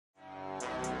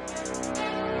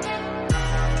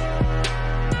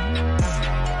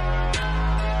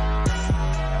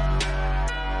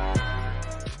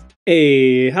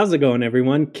Hey, how's it going,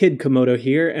 everyone? Kid Komodo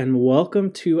here, and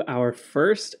welcome to our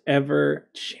first ever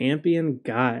champion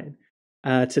guide.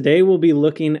 Today, we'll be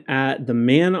looking at the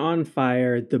man on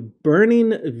fire, the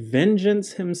burning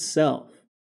vengeance himself,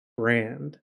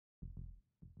 Brand.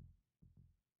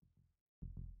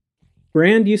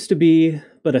 Brand used to be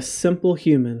but a simple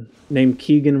human named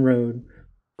Keegan Rode.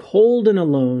 Cold and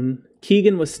alone,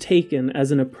 Keegan was taken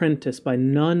as an apprentice by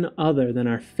none other than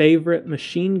our favorite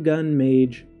machine gun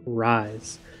mage,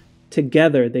 Rise.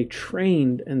 Together, they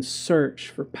trained and searched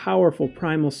for powerful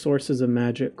primal sources of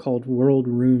magic called world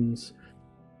runes.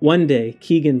 One day,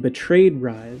 Keegan betrayed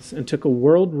Rise and took a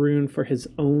world rune for his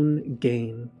own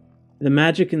gain. The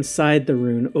magic inside the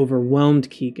rune overwhelmed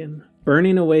Keegan,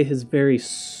 burning away his very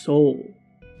soul.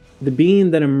 The being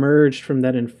that emerged from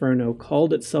that inferno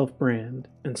called itself Brand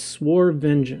and swore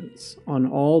vengeance on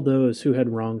all those who had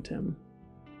wronged him.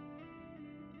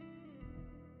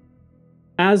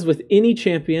 As with any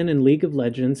champion in League of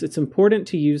Legends, it's important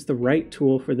to use the right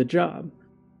tool for the job.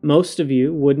 Most of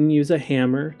you wouldn't use a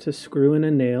hammer to screw in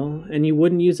a nail, and you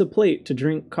wouldn't use a plate to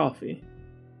drink coffee.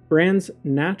 Brand's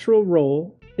natural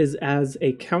role is as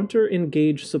a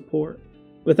counter-engage support.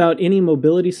 Without any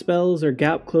mobility spells or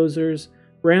gap closers,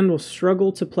 Brand will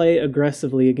struggle to play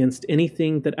aggressively against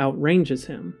anything that outranges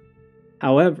him.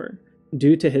 However,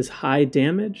 due to his high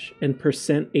damage and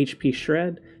percent HP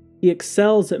shred, he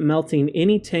excels at melting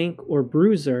any tank or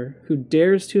bruiser who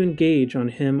dares to engage on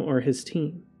him or his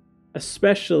team,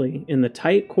 especially in the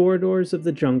tight corridors of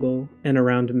the jungle and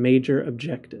around major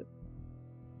objectives.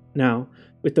 Now,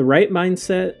 with the right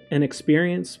mindset and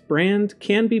experience, Brand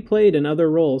can be played in other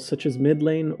roles such as mid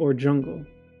lane or jungle.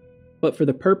 But for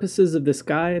the purposes of this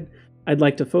guide, I'd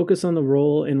like to focus on the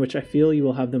role in which I feel you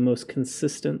will have the most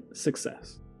consistent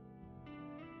success.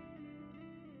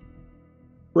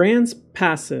 Brand's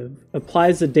passive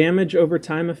applies a damage over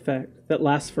time effect that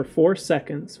lasts for 4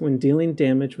 seconds when dealing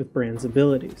damage with Brand's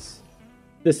abilities.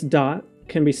 This dot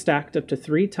can be stacked up to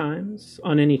 3 times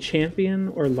on any champion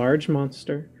or large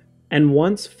monster, and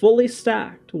once fully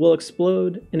stacked will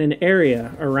explode in an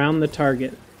area around the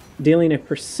target, dealing a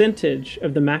percentage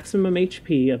of the maximum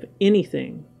HP of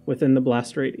anything within the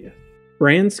blast radius.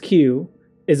 Brand's Q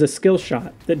is a skill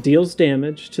shot that deals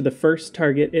damage to the first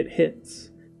target it hits.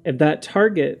 If that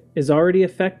target is already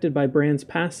affected by Brand's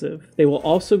passive, they will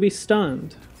also be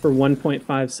stunned for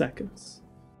 1.5 seconds.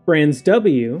 Brand's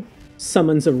W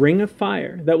summons a ring of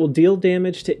fire that will deal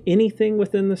damage to anything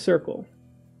within the circle.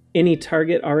 Any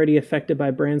target already affected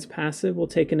by Brand's passive will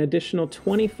take an additional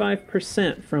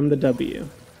 25% from the W.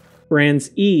 Brand's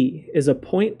E is a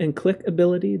point-and-click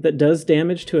ability that does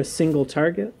damage to a single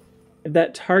target. If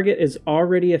that target is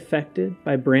already affected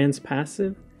by Brand's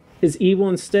passive, his E will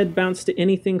instead bounce to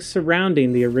anything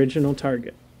surrounding the original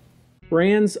target.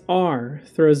 Brand's R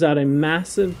throws out a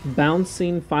massive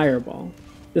bouncing fireball.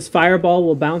 This fireball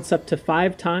will bounce up to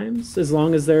 5 times as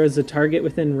long as there is a target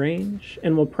within range,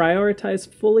 and will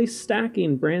prioritize fully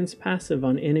stacking Brand's passive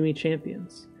on enemy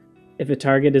champions. If a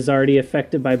target is already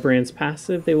affected by Brand's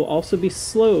passive, they will also be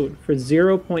slowed for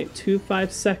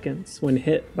 0.25 seconds when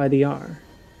hit by the R.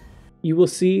 You will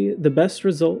see the best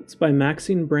results by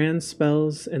maxing Brand's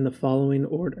spells in the following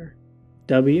order: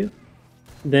 W,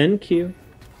 then Q,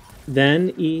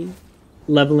 then E,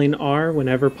 leveling R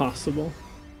whenever possible.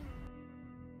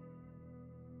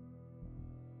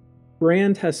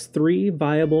 Brand has 3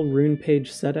 viable rune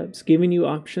page setups, giving you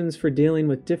options for dealing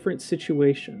with different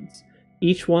situations.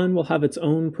 Each one will have its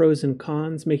own pros and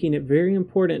cons, making it very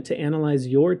important to analyze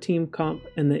your team comp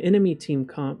and the enemy team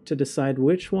comp to decide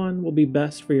which one will be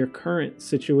best for your current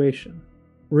situation.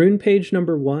 Rune page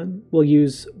number 1 will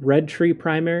use red tree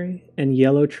primary and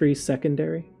yellow tree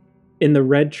secondary. In the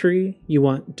red tree, you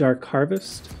want Dark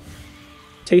Harvest,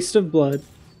 Taste of Blood,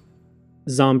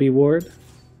 Zombie Ward,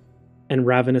 and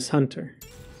Ravenous Hunter.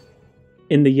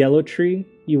 In the yellow tree,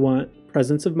 you want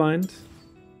Presence of Mind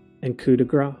and Coup de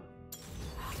Grace.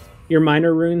 Your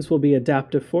minor runes will be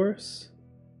Adaptive Force,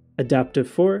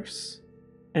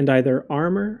 and either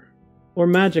Armor or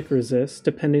Magic Resist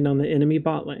depending on the enemy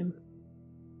bot lane.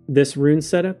 This rune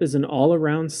setup is an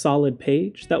all-around solid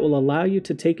page that will allow you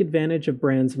to take advantage of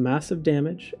Brand's massive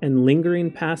damage and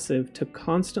lingering passive to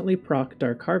constantly proc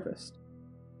Dark Harvest.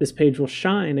 This page will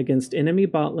shine against enemy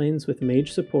bot lanes with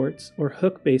mage supports or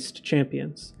hook-based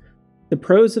champions. The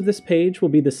pros of this page will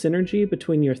be the synergy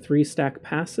between your 3-stack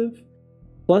passive,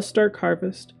 plus Dark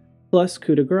Harvest, plus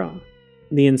Coup de Grace,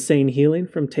 the insane healing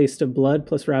from Taste of Blood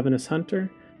plus Ravenous Hunter,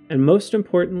 and most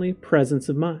importantly, Presence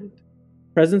of Mind.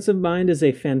 Presence of Mind is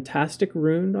a fantastic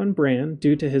rune on Brand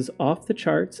due to his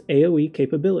off-the-charts AoE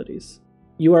capabilities.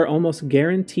 you are almost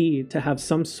guaranteed to have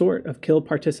some sort of kill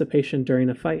participation during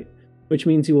a fight, which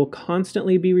means you will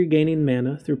constantly be regaining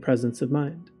mana through Presence of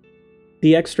Mind.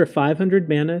 The extra 500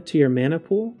 mana to your mana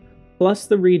pool, plus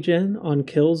the regen on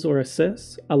kills or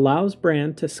assists, allows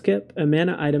Bran to skip a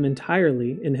mana item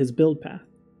entirely in his build path.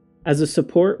 As a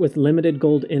support with limited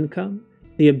gold income,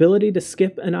 the ability to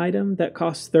skip an item that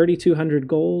costs 3,200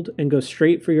 gold and go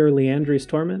straight for your Liandry's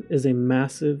Torment is a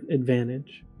massive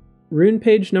advantage. Rune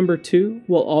Page number 2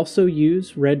 will also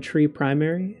use Red Tree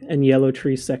primary and Yellow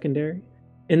Tree secondary.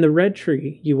 In the Red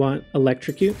Tree, you want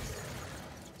Electrocute,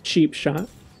 Cheap Shot,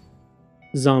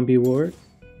 Zombie Ward,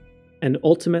 and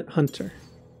Ultimate Hunter.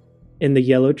 In the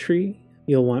Yellow Tree,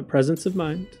 you'll want Presence of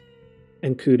Mind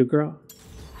and Coup de Grace.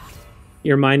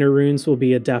 Your minor runes will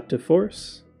be Adaptive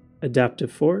Force,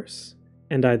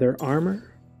 and either Armor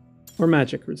or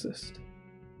Magic Resist.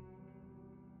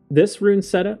 This rune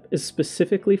setup is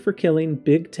specifically for killing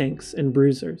big tanks and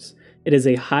bruisers. It is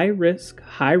a high-risk,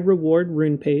 high-reward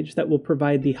rune page that will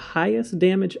provide the highest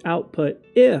damage output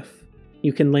if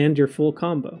you can land your full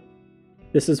combo.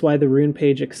 This is why the rune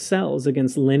page excels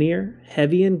against linear,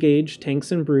 heavy engaged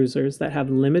tanks and bruisers that have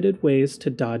limited ways to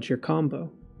dodge your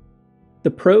combo.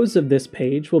 The pros of this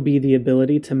page will be the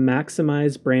ability to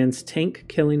maximize Bran's tank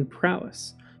killing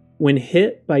prowess. When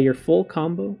hit by your full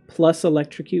combo plus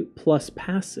Electrocute plus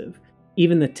passive,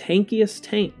 even the tankiest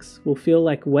tanks will feel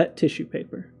like wet tissue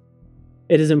paper.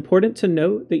 It is important to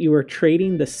note that you are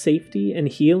trading the safety and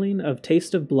healing of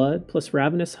Taste of Blood plus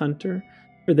Ravenous Hunter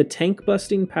for the tank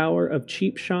busting power of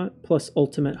Cheap Shot plus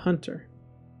Ultimate Hunter.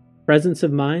 Presence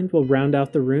of Mind will round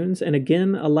out the runes and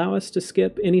again allow us to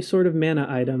skip any sort of mana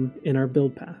item in our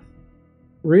build path.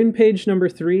 Rune Page number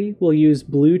 3 will use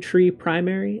Blue Tree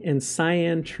primary and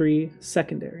Cyan Tree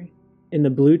secondary. In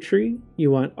the Blue Tree, you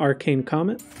want Arcane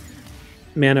Comet,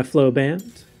 Mana Flow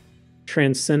Band,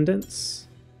 Transcendence,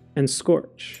 and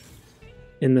Scorch.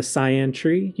 In the Cyan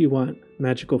Tree, you want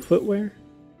Magical Footwear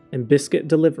and Biscuit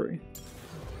Delivery.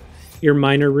 Your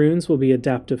minor runes will be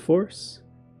Adaptive Force,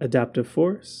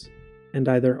 and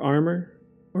either Armor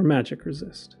or Magic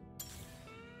Resist.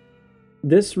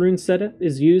 This rune setup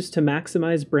is used to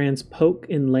maximize Bran's poke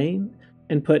in lane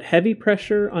and put heavy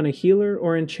pressure on a healer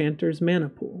or enchanter's mana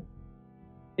pool.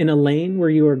 In a lane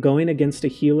where you are going against a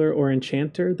healer or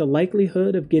enchanter, the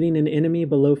likelihood of getting an enemy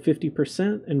below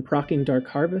 50% and proccing Dark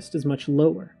Harvest is much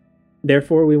lower.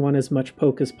 Therefore, we want as much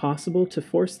poke as possible to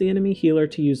force the enemy healer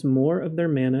to use more of their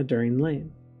mana during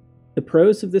lane. The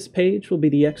pros of this page will be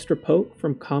the extra poke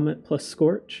from Comet plus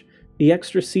Scorch, the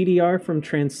extra CDR from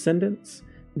Transcendence,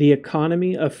 the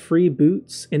economy of free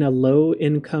boots in a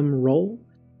low-income role,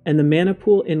 and the mana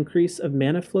pool increase of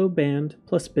Mana Flow Band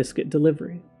plus Biscuit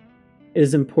Delivery. It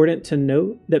is important to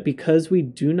note that because we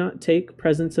do not take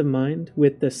Presence of Mind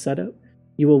with this setup,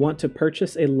 you will want to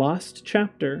purchase a Lost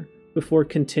Chapter before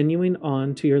continuing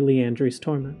on to your Liandry's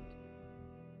Torment.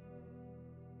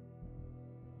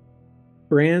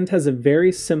 Brand has a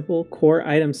very simple core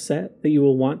item set that you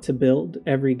will want to build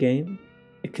every game.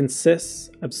 It consists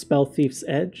of Spell Thief's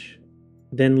Edge,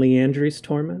 then Liandry's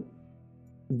Torment,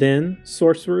 then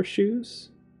Sorcerer's Shoes,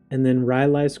 and then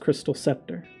Rylai's Crystal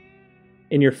Scepter.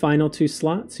 In your final 2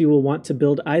 slots, you will want to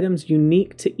build items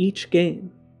unique to each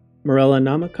game.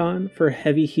 Morellonomicon for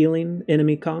heavy healing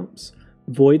enemy comps,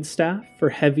 Void Staff for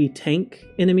heavy tank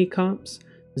enemy comps,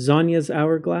 Zonya's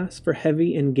Hourglass for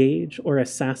heavy engage or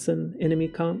assassin enemy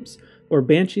comps, or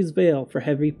Banshee's Veil for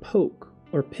heavy poke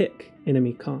or pick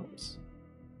enemy comps.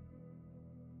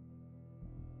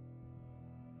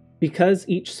 Because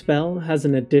each spell has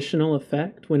an additional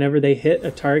effect whenever they hit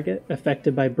a target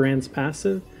affected by Brand's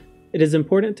passive, it is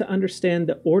important to understand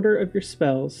the order of your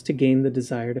spells to gain the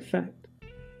desired effect.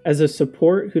 As a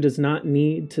support who does not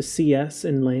need to CS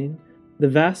in lane, the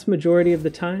vast majority of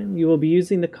the time you will be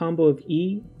using the combo of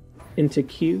E into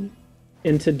Q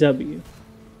into W.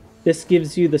 This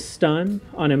gives you the stun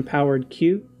on empowered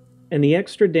Q and the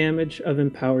extra damage of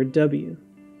empowered W.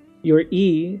 Your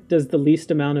E does the least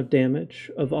amount of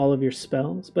damage of all of your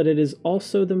spells, but it is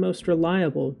also the most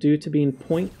reliable due to being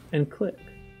point and click.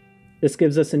 This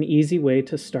gives us an easy way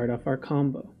to start off our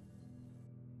combo.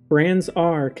 Brand's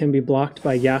R can be blocked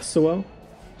by Yasuo,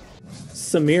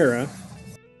 Samira,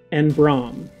 and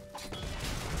Braum.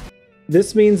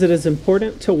 This means it is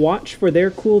important to watch for their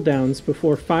cooldowns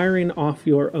before firing off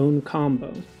your own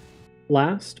combo.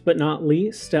 Last but not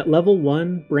least, at level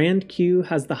 1, Brand Q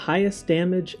has the highest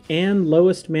damage and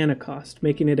lowest mana cost,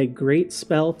 making it a great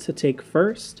spell to take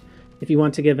first if you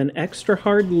want to give an extra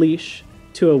hard leash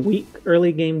to a weak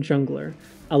early game jungler,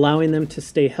 allowing them to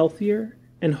stay healthier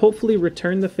and hopefully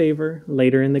return the favor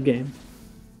later in the game.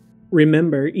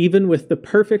 Remember, even with the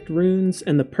perfect runes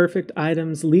and the perfect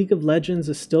items, League of Legends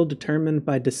is still determined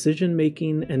by decision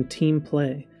making and team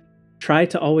play. Try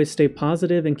to always stay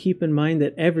positive and keep in mind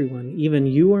that everyone, even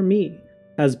you or me,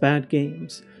 has bad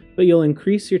games, but you'll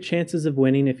increase your chances of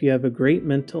winning if you have a great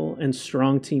mental and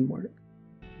strong teamwork.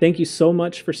 Thank you so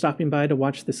much for stopping by to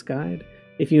watch this guide.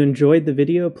 If you enjoyed the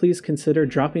video, please consider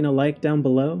dropping a like down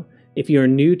below. If you are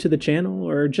new to the channel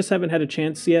or just haven't had a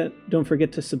chance yet, don't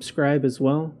forget to subscribe as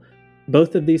well.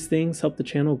 Both of these things help the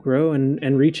channel grow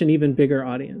and reach an even bigger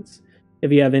audience.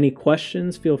 If you have any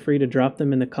questions, feel free to drop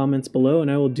them in the comments below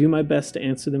and I will do my best to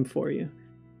answer them for you.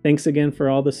 Thanks again for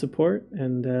all the support,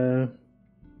 and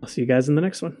I'll see you guys in the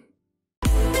next one.